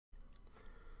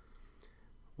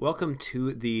Welcome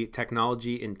to the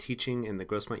Technology in Teaching in the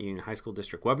Grossmont Union High School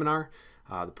District webinar.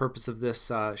 The purpose of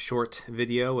this short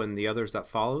video and the others that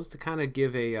follow is to kind of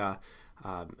give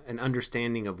an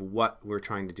understanding of what we're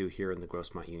trying to do here in the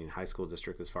Grossmont Union High School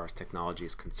District as far as technology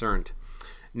is concerned.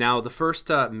 Now, the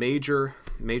first major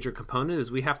component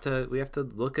is we have to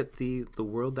look at the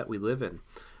world that we live in.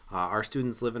 Our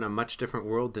students live in a much different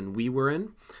world than we were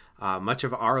in. Much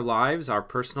of our lives, our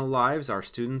personal lives, our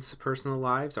students' personal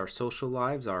lives, our social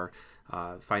lives, our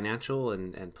financial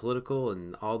and political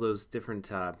and all those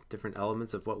different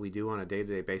elements of what we do on a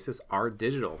day-to-day basis are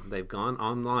digital. They've gone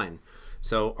online.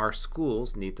 So our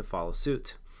schools need to follow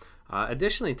suit.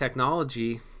 Additionally,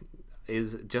 technology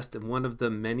is just one of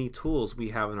the many tools we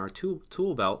have in our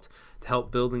tool belt to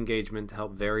help build engagement, to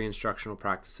help vary instructional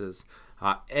practices,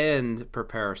 and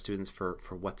prepare our students for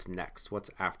what's next, what's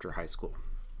after high school.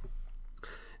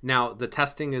 Now, the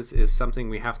testing is something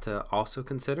we have to also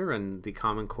consider, and the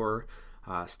Common Core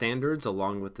standards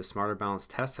along with the Smarter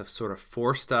Balanced tests have sort of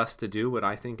forced us to do what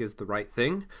I think is the right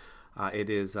thing.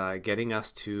 It is getting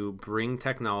us to bring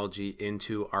technology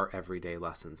into our everyday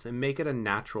lessons and make it a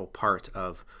natural part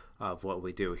of what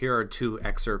we do. Here are two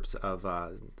excerpts of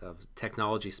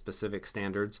technology-specific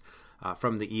standards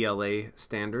from the ELA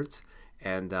standards,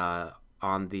 and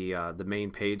on the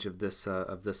main page of this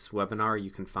webinar,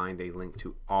 you can find a link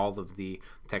to all of the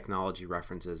technology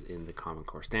references in the Common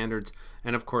Core standards.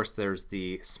 And of course, there's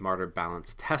the Smarter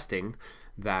Balanced testing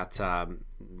that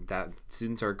that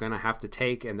students are going to have to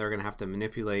take, and they're going to have to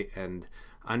manipulate and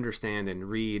understand and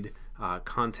read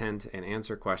content and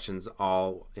answer questions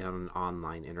all in an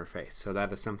online interface. So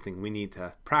that is something we need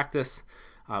to practice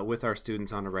with our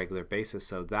students on a regular basis.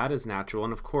 So that is natural,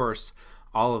 and of course,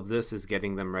 all of this is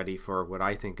getting them ready for what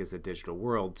I think is a digital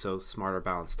world. So Smarter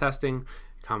Balanced testing,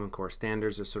 Common Core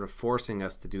standards are sort of forcing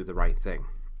us to do the right thing.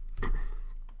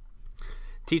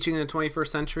 Teaching in the 21st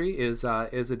century is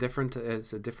a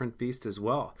different beast as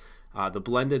well. The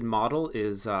blended model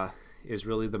is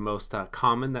really the most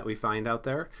common that we find out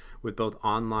there, with both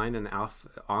online and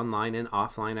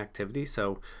offline activity.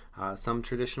 So some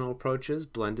traditional approaches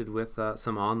blended with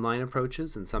some online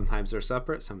approaches, and sometimes they're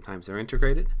separate, sometimes they're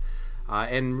integrated.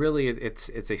 And really, it's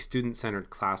a student-centered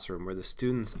classroom where the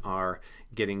students are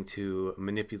getting to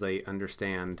manipulate,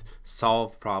 understand,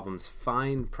 solve problems,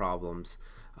 find problems,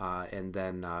 and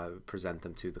then present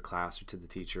them to the class or to the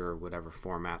teacher or whatever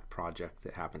format project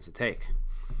it happens to take.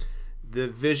 The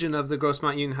vision of the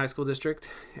Grossmont Union High School District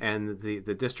and the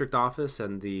district office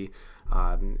and the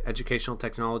Educational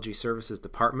Technology Services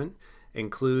Department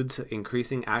includes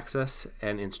increasing access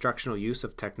and instructional use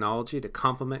of technology to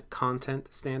complement content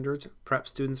standards, prep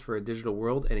students for a digital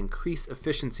world, and increase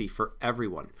efficiency for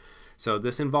everyone. So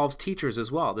this involves teachers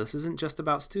as well. This isn't just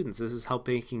about students. This is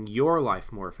helping making your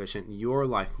life more efficient, your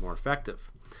life more effective.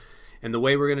 And the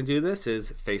way we're going to do this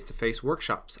is face-to-face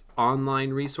workshops,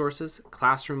 online resources,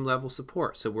 classroom level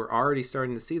support. So we're already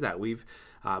starting to see that. We've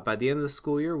by the end of the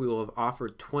school year, we will have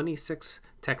offered 26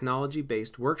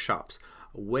 technology-based workshops,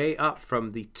 way up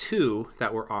from the 2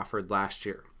 that were offered last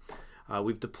year.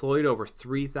 We've deployed over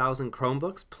 3,000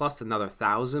 Chromebooks, plus another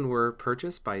 1,000 were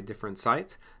purchased by different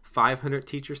sites. 500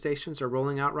 teacher stations are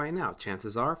rolling out right now.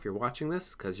 Chances are, if you're watching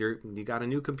this, because you got a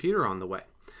new computer on the way.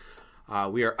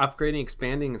 We are upgrading,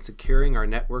 expanding, and securing our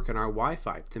network and our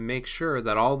Wi-Fi to make sure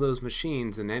that all those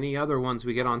machines and any other ones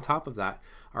we get on top of that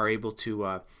are able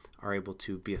to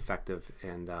be effective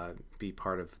and be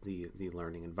part of the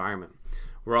learning environment.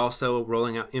 We're also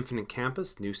rolling out Infinite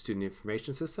Campus, new student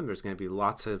information system. There's going to be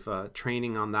lots of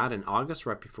training on that in August,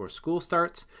 right before school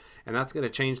starts, and that's going to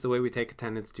change the way we take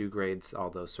attendance, do grades,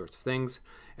 all those sorts of things.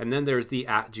 And then there's the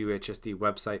 @GUHSD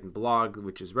website and blog,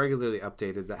 which is regularly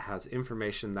updated, that has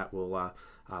information that will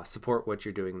support what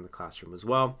you're doing in the classroom as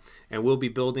well. And we'll be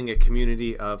building a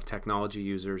community of technology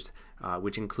users,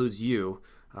 which includes you,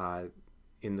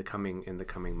 in the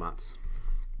coming months.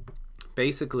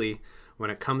 Basically, when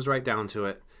it comes right down to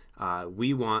it,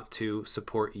 we want to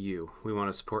support you. We want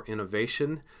to support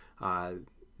innovation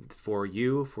for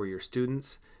you, for your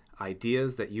students,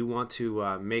 ideas that you want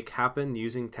to make happen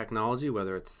using technology,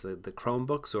 whether it's the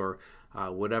Chromebooks or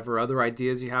whatever other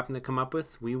ideas you happen to come up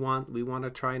with. We want to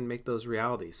try and make those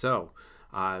reality. So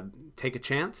take a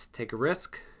chance, take a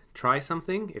risk, try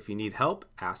something. If you need help,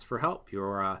 ask for help.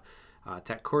 Your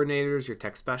tech coordinators, your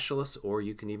tech specialists, or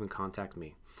you can even contact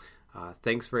me.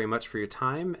 Thanks very much for your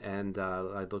time, and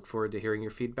I look forward to hearing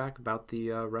your feedback about the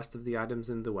rest of the items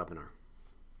in the webinar.